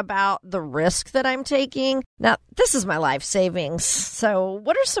worried about the risk that I'm taking. Now, this is my life savings, so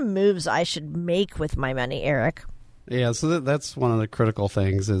what are some moves I should make with my money, Eric? Yeah, so that's one of the critical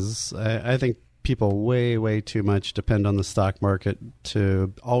things is I think people way, way too much depend on the stock market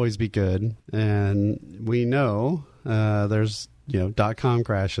to always be good, and we know there's .com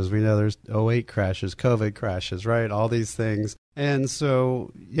crashes. We know there's 08 crashes, COVID crashes, right? All these things. And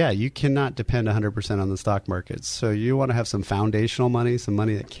so, you cannot depend 100% on the stock market. So you want to have some foundational money, some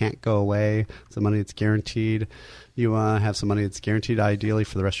money that can't go away, some money that's guaranteed. You want to have some money that's guaranteed ideally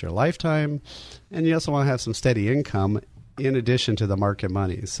for the rest of your lifetime. And you also want to have some steady income in addition to the market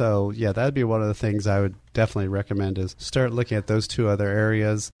money. So, that'd be one of the things I would definitely recommend is start looking at those 2 other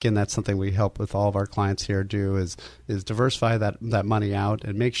areas. Again, that's something we help with all of our clients here do is diversify that money out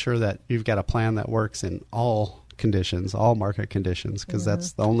and make sure that you've got a plan that works in all conditions, all market conditions, because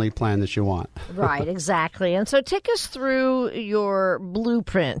that's the only plan that you want. Right, exactly. And so take us through your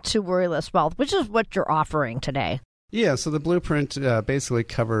blueprint to Worryless Wealth, which is what you're offering today. Yeah, so the blueprint basically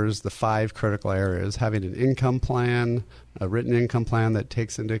covers the 5 critical areas: having an income plan, a written income plan that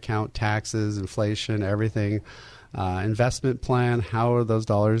takes into account taxes, inflation, everything. Investment plan, how are those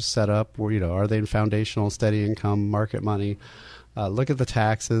dollars set up? Are they in foundational, steady income, market money? Look at the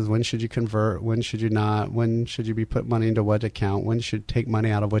taxes. When should you convert? When should you not? When should you be put money into what account? When should you take money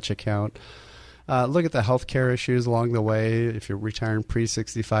out of which account? Look at the healthcare issues along the way. If you're retiring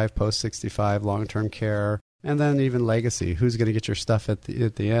pre-65, post-65, long-term care. And then even legacy. Who's going to get your stuff at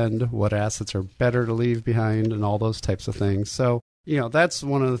the end? What assets are better to leave behind? And all those types of things. So, that's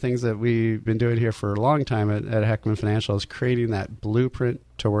one of the things that we've been doing here for a long time at Heckman Financial is creating that blueprint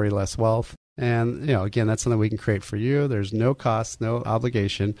to worry less wealth. And, again, that's something we can create for you. There's no cost, no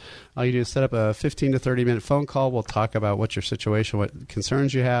obligation. All you do is set up a 15 to 30-minute phone call. We'll talk about what's your situation, what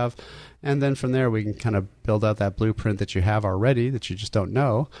concerns you have. And then from there, we can kind of build out that blueprint that you have already that you just don't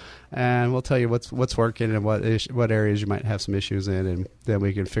know. And we'll tell you what's working and what areas you might have some issues in. And then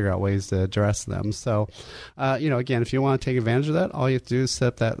we can figure out ways to address them. So, again, if you want to take advantage of that, all you have to do is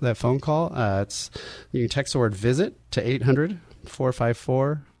set up that phone call. You can text the word VISIT to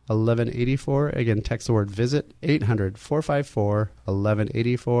 800-454-1184. Again, text the word VISIT,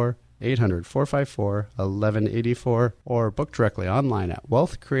 800-454-1184. 800-454-1184, or book directly online at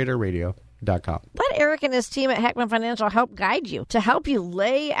wealthcreatorradio.com. heckmanfinancial.com. Let Eric and his team at Heckman Financial help guide you to help you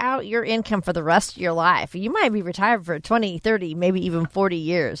lay out your income for the rest of your life. You might be retired for 20, 30, maybe even 40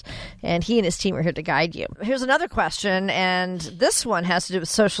 years, and he and his team are here to guide you. Here's another question, and this one has to do with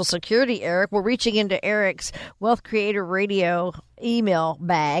Social Security, Eric. We're reaching into Eric's Wealth Creator Radio email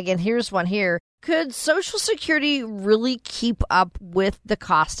bag, and here's one here. Could Social Security really keep up with the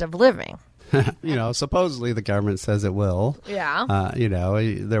cost of living? Supposedly the government says it will. Yeah.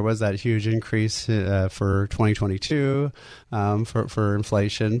 There was that huge increase for 2022 for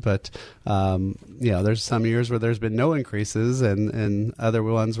inflation, but there's some years where there's been no increases and other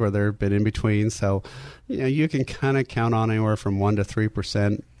ones where there have been in between. So, you can kind of count on anywhere from 1% to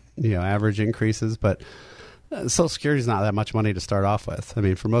 3%, average increases, but Social Security is not that much money to start off with. I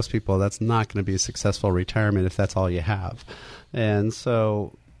mean, for most people, that's not going to be a successful retirement if that's all you have. And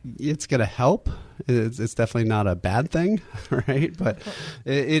so it's going to help. It's definitely not a bad thing, right? But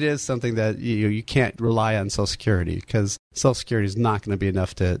it is something that you can't rely on Social Security because Social Security is not going to be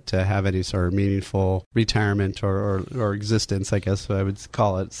enough to have any sort of meaningful retirement or existence, I guess I would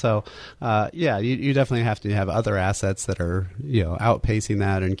call it. So, you definitely have to have other assets that are, outpacing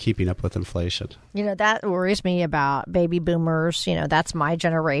that and keeping up with inflation. That worries me about baby boomers. That's my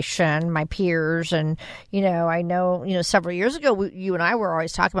generation, my peers. And, I know, several years ago, you and I were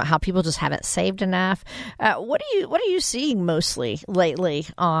always talking about how people just haven't saved enough. What are you seeing mostly lately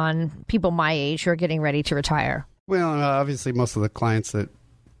on people my age who are getting ready to retire? Well, obviously, most of the clients that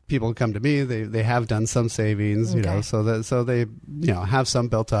people come to me, they have done some savings, so they have some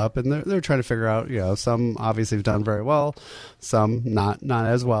built up, and they're trying to figure out, some obviously have done very well, some not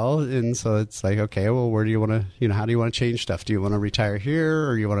as well, and so it's like, okay, well, where do you want to, how do you want to change stuff? Do you want to retire here,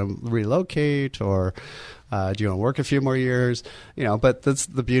 or you want to relocate, or do you want to work a few more years? But that's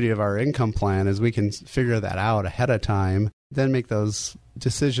the beauty of our income plan is we can figure that out ahead of time, then make those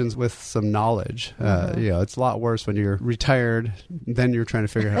decisions with some knowledge. It's a lot worse when you're retired, then you're trying to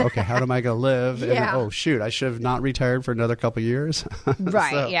figure out, okay, how am I going to live? Yeah. And, oh, shoot, I should have not retired for another couple of years.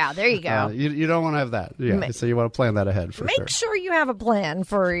 Right, so, yeah, there you go. You don't want to have that. Yeah, so you want to plan that ahead for sure. Make sure you have a plan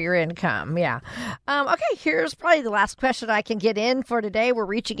for your income, yeah. Okay, here's probably the last question I can get in for today. We're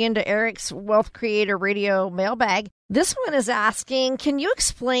reaching into Eric's Wealth Creator Radio mailbag. This one is asking, can you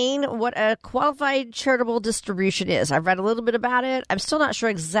explain what a qualified charitable distribution is? I've read a little bit about it. I'm still not sure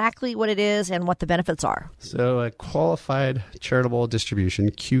exactly what it is and what the benefits are. So a qualified charitable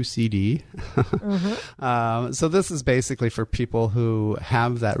distribution, QCD. So this is basically for people who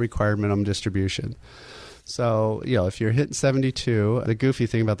have that required minimum distribution. So, if you're hitting 72, the goofy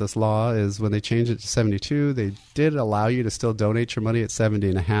thing about this law is when they changed it to 72, they did allow you to still donate your money at 70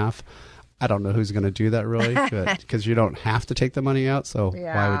 and a half. I don't know who's going to do that really, because you don't have to take the money out. So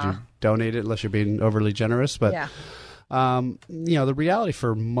why would you donate it unless you're being overly generous? But, the reality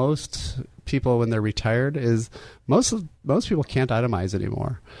for most people when they're retired is most people can't itemize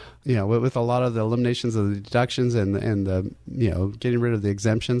anymore. With a lot of the eliminations of the deductions and the, getting rid of the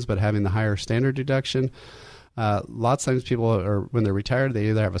exemptions, but having the higher standard deduction, lots of times people are, when they're retired, they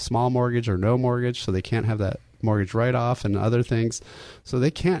either have a small mortgage or no mortgage, so they can't have that mortgage write-off and other things. So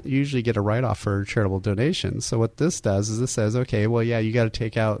they can't usually get a write-off for charitable donations. So what this does is this says, okay, well, yeah, you got to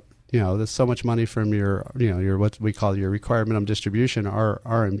take out, there's so much money from your what we call your required minimum distribution, or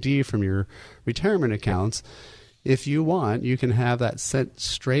RMD, from your retirement accounts. If you want, you can have that sent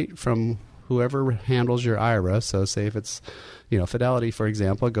straight from whoever handles your IRA. So say if it's, Fidelity, for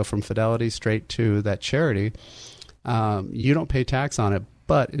example, go from Fidelity straight to that charity. You don't pay tax on it,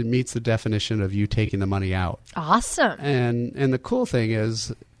 but it meets the definition of you taking the money out. Awesome. And the cool thing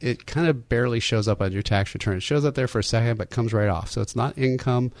is it kind of barely shows up on your tax return. It shows up there for a second, but comes right off. So it's not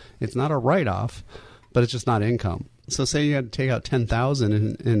income. It's not a write-off, but it's just not income. So say you had to take out $10,000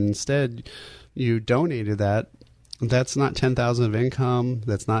 and instead you donated that. That's not $10,000 of income.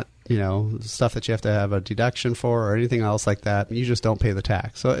 That's not, stuff that you have to have a deduction for or anything else like that. You just don't pay the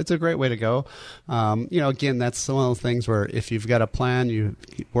tax. So it's a great way to go. Again, that's one of those things where if you've got a plan, you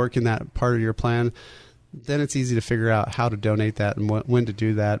work in that part of your plan, then it's easy to figure out how to donate that and when to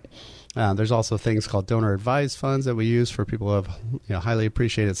do that. There's also things called donor advised funds that we use for people who have highly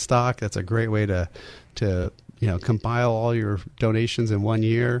appreciated stock. That's a great way to compile all your donations in 1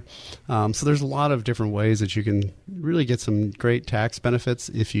 year. So there's a lot of different ways that you can really get some great tax benefits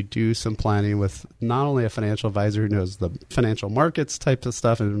if you do some planning with not only a financial advisor who knows the financial markets type of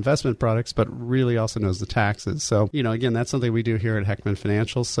stuff and investment products, but really also knows the taxes. So, again, that's something we do here at Heckman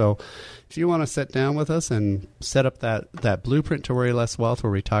Financial. So if you want to sit down with us and set up that blueprint to Worry Less Wealth,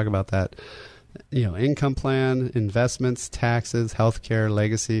 where we talk about that, income plan, investments, taxes, healthcare,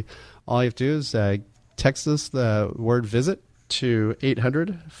 legacy, all you have to do is text us the word visit to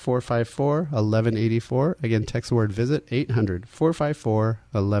 800-454-1184. Again, text the word visit,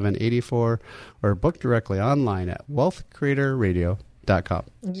 800-454-1184, or book directly online at wealthcreatorradio.com.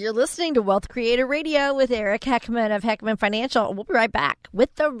 You're listening to Wealth Creator Radio with Eric Heckman of Heckman Financial. We'll be right back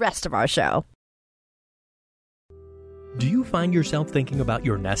with the rest of our show. Do you find yourself thinking about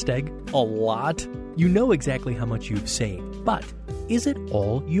your nest egg a lot? You know exactly how much you've saved, but is it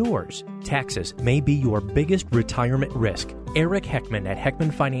all yours? Taxes may be your biggest retirement risk. Eric Heckman at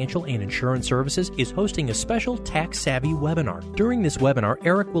Heckman Financial and Insurance Services is hosting a special tax-savvy webinar. During this webinar,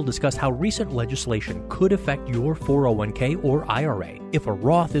 Eric will discuss how recent legislation could affect your 401k or IRA, if a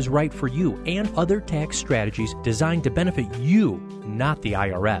Roth is right for you, and other tax strategies designed to benefit you, not the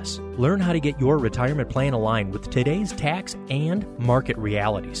IRS. Learn how to get your retirement plan aligned with today's tax and market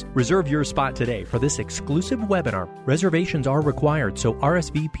realities. Reserve your spot today for this exclusive webinar. Reservations are required, so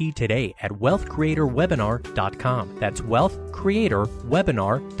RSVP today at wealthcreatorwebinar.com. That's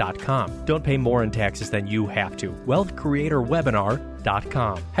wealthcreatorwebinar.com. Don't pay more in taxes than you have to.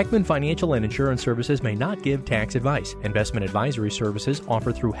 wealthcreatorwebinar.com. Heckman Financial and Insurance Services may not give tax advice. Investment advisory services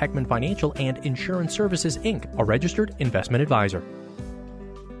offered through Heckman Financial and Insurance Services, Inc., a registered investment advisor.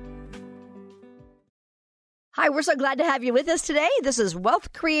 Hi, we're so glad to have you with us today. This is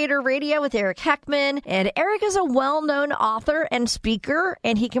Wealth Creator Radio with Eric Heckman. And Eric is a well-known author and speaker,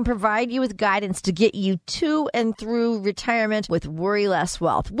 and he can provide you with guidance to get you to and through retirement with worry less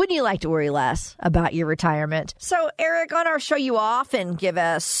wealth. Wouldn't you like to worry less about your retirement? So, Eric, on our show, you often give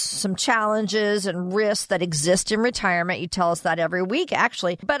us some challenges and risks that exist in retirement. You tell us that every week,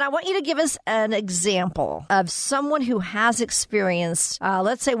 actually. But I want you to give us an example of someone who has experienced,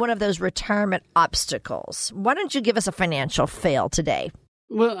 let's say, one of those retirement obstacles. Why don't you give us a financial fail today?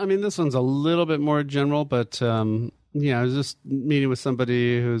 Well, I mean, this one's a little bit more general, but, I was just meeting with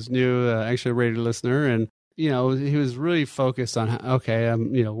somebody who's new, actually a rated listener, and, he was really focused on,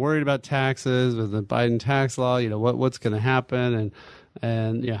 I'm, worried about taxes with the Biden tax law, what's going to happen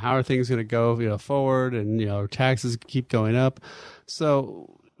and how are things going to go, forward, and, taxes keep going up.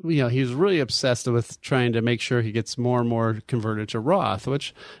 So, he's really obsessed with trying to make sure he gets more and more converted to Roth,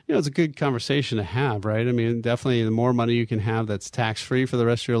 which, is a good conversation to have, right? I mean, definitely the more money you can have that's tax-free for the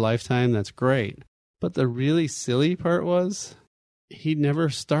rest of your lifetime, that's great. But the really silly part was he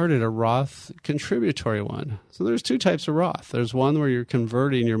never started a Roth contributory one. So there's two types of Roth. There's one where you're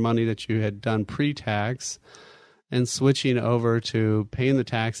converting your money that you had done pre-tax and switching over to paying the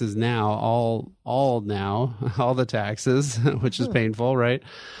taxes now, all the taxes, which is painful, right?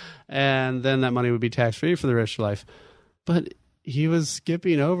 And then that money would be tax-free for the rest of your life. But he was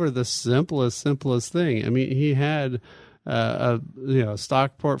skipping over the simplest thing. I mean, he had a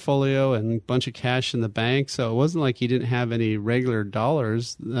stock portfolio and a bunch of cash in the bank, so it wasn't like he didn't have any regular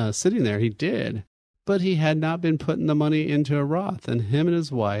dollars sitting there. He did. But he had not been putting the money into a Roth. And him and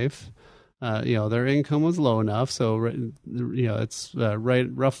his wife... their income was low enough, so it's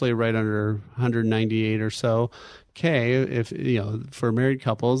roughly right under 198 or so K. If for married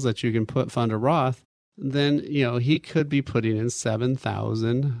couples that you can fund a Roth, then he could be putting in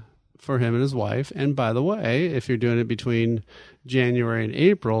 $7,000 for him and his wife. And by the way, if you're doing it between January and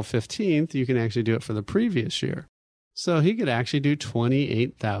April 15th, you can actually do it for the previous year. So he could actually do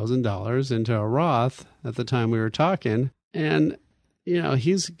 $28,000 into a Roth at the time we were talking, and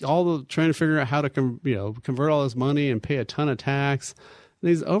he's trying to figure out how to convert all his money and pay a ton of tax. And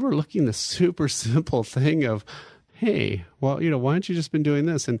he's overlooking the super simple thing of, hey, well, why haven't you just been doing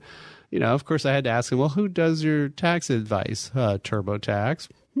this? And, of course, I had to ask him, well, who does your tax advice? TurboTax.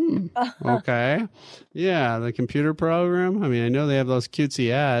 Okay. Yeah, the computer program. I mean, I know they have those cutesy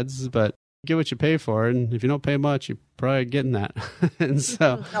ads, but get what you pay for. And if you don't pay much, you're probably getting that. And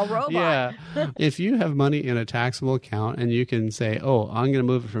so, a robot. Yeah, if you have money in a taxable account and you can say, oh, I'm going to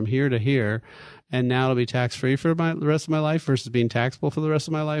move it from here to here, and now it'll be tax-free for the rest of my life versus being taxable for the rest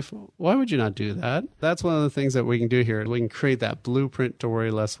of my life, why would you not do that? That's one of the things that we can do here. We can create that blueprint to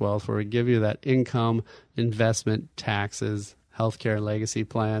worry less wealth, where we give you that income, investment, taxes, healthcare, legacy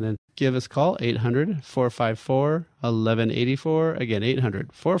plan. And give us a call, 800-454-1184. Again,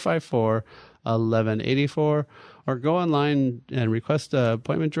 800-454-1184. Or go online and request an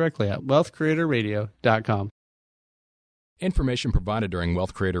appointment directly at wealthcreatorradio.com. Information provided during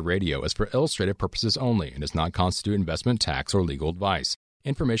Wealth Creator Radio is for illustrative purposes only and does not constitute investment, tax, or legal advice.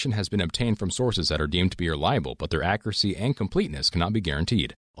 Information has been obtained from sources that are deemed to be reliable, but their accuracy and completeness cannot be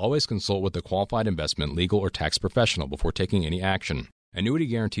guaranteed. Always consult with a qualified investment, legal, or tax professional before taking any action. Annuity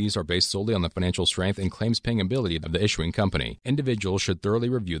guarantees are based solely on the financial strength and claims-paying ability of the issuing company. Individuals should thoroughly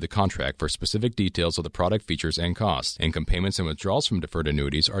review the contract for specific details of the product features and costs. Income payments and withdrawals from deferred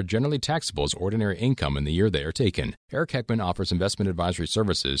annuities are generally taxable as ordinary income in the year they are taken. Eric Heckman offers investment advisory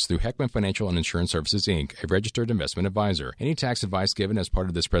services through Heckman Financial and Insurance Services, Inc., a registered investment advisor. Any tax advice given as part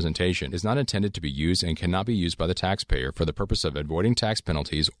of this presentation is not intended to be used and cannot be used by the taxpayer for the purpose of avoiding tax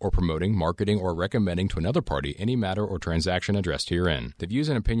penalties or promoting, marketing, or recommending to another party any matter or transaction addressed herein. The views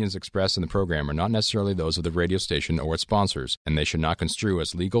and opinions expressed in the program are not necessarily those of the radio station or its sponsors, and they should not construe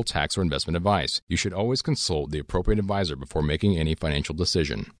as legal, tax, or investment advice. You should always consult the appropriate advisor before making any financial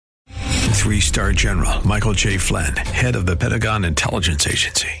decision. 3-star General Michael J. Flynn, head of the Pentagon Intelligence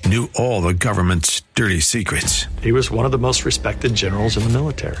Agency, knew all the government's dirty secrets. He was one of the most respected generals in the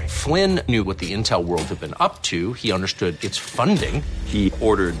military. Flynn knew what the intel world had been up to. He understood its funding. He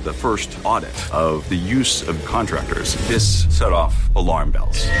ordered the first audit of the use of contractors. This set off alarm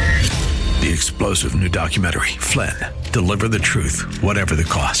bells. The explosive new documentary, Flynn, Deliver the Truth, Whatever the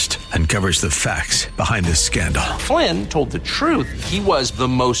Cost, uncovers the facts behind this scandal. Flynn told the truth. He was the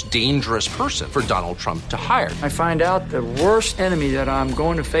most dangerous person for Donald Trump to hire. I find out the worst enemy that I'm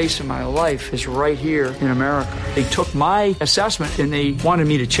going to face in my life is right here in America. They took my assessment and they wanted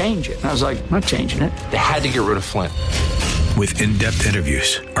me to change it. And I was like, I'm not changing it. They had to get rid of Flynn. With in-depth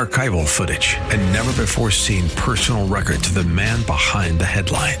interviews, archival footage, and never-before-seen personal records of the man behind the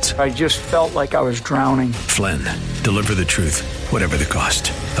headlines. I just felt like I was drowning. Flynn, Deliver the Truth, Whatever the Cost.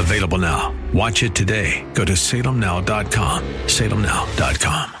 Available now. Watch it today. Go to salemnow.com.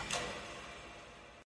 salemnow.com.